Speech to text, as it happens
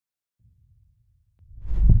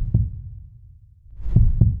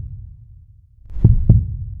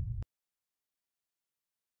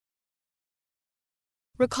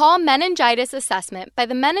Recall meningitis assessment by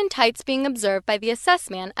the meninitis being observed by the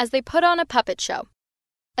assessman as they put on a puppet show.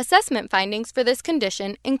 Assessment findings for this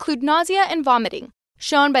condition include nausea and vomiting,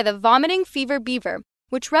 shown by the vomiting fever beaver,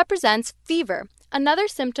 which represents fever, another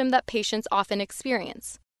symptom that patients often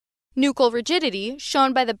experience. Nuchal rigidity,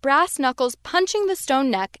 shown by the brass knuckles punching the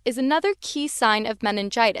stone neck, is another key sign of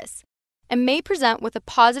meningitis, and may present with a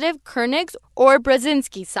positive Kernig's or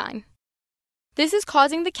Brzezinski sign. This is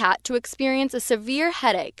causing the cat to experience a severe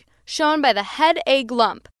headache, shown by the head egg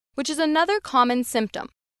lump, which is another common symptom.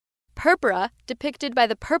 Purpura, depicted by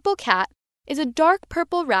the purple cat, is a dark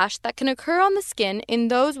purple rash that can occur on the skin in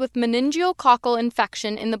those with meningococcal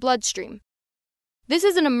infection in the bloodstream. This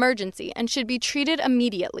is an emergency and should be treated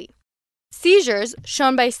immediately. Seizures,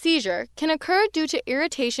 shown by seizure, can occur due to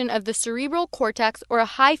irritation of the cerebral cortex or a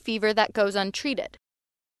high fever that goes untreated.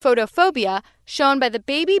 Photophobia, shown by the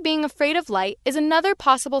baby being afraid of light, is another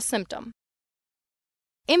possible symptom.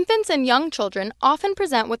 Infants and young children often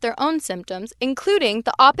present with their own symptoms, including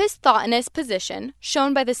the opisthottonous position,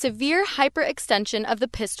 shown by the severe hyperextension of the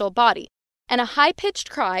pistal body, and a high-pitched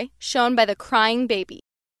cry, shown by the crying baby.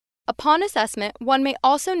 Upon assessment, one may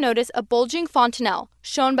also notice a bulging fontanelle,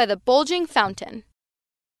 shown by the bulging fountain.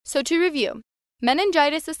 So to review,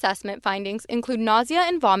 meningitis assessment findings include nausea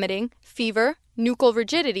and vomiting, fever, nuchal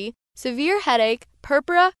rigidity, severe headache,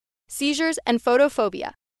 purpura, seizures, and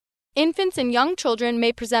photophobia. Infants and young children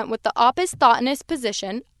may present with the opisthottonous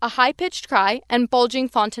position, a high-pitched cry, and bulging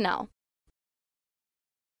fontanelle.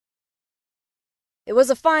 It was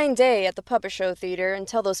a fine day at the puppet show theater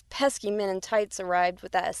until those pesky men in tights arrived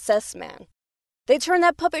with that assess man. They turned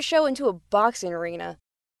that puppet show into a boxing arena.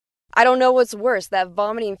 I don't know what's worse, that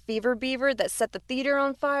vomiting fever beaver that set the theater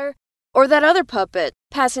on fire, or that other puppet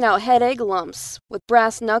passing out head egg lumps with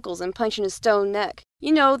brass knuckles and punching a stone neck.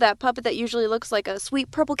 You know, that puppet that usually looks like a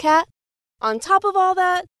sweet purple cat? On top of all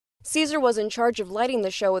that, Caesar was in charge of lighting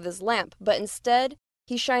the show with his lamp, but instead,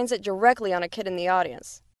 he shines it directly on a kid in the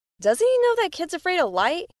audience. Doesn't he know that kid's afraid of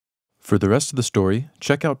light? For the rest of the story,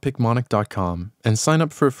 check out Picmonic.com and sign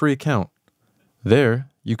up for a free account. There,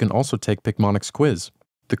 you can also take Picmonic's quiz.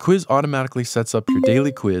 The quiz automatically sets up your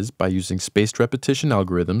daily quiz by using spaced repetition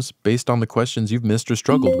algorithms based on the questions you've missed or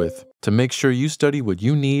struggled with to make sure you study what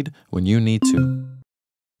you need when you need to.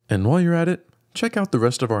 And while you're at it, check out the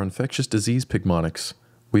rest of our infectious disease Picmonics.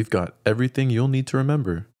 We've got everything you'll need to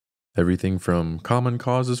remember. Everything from common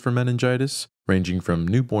causes for meningitis, ranging from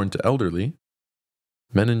newborn to elderly,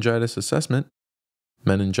 meningitis assessment,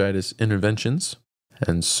 meningitis interventions,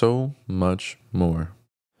 and so much more.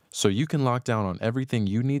 So you can lock down on everything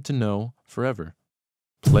you need to know forever.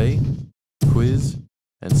 Play, quiz,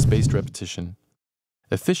 and spaced repetition.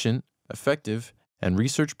 Efficient, effective, and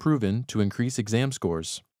research proven to increase exam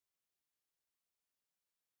scores.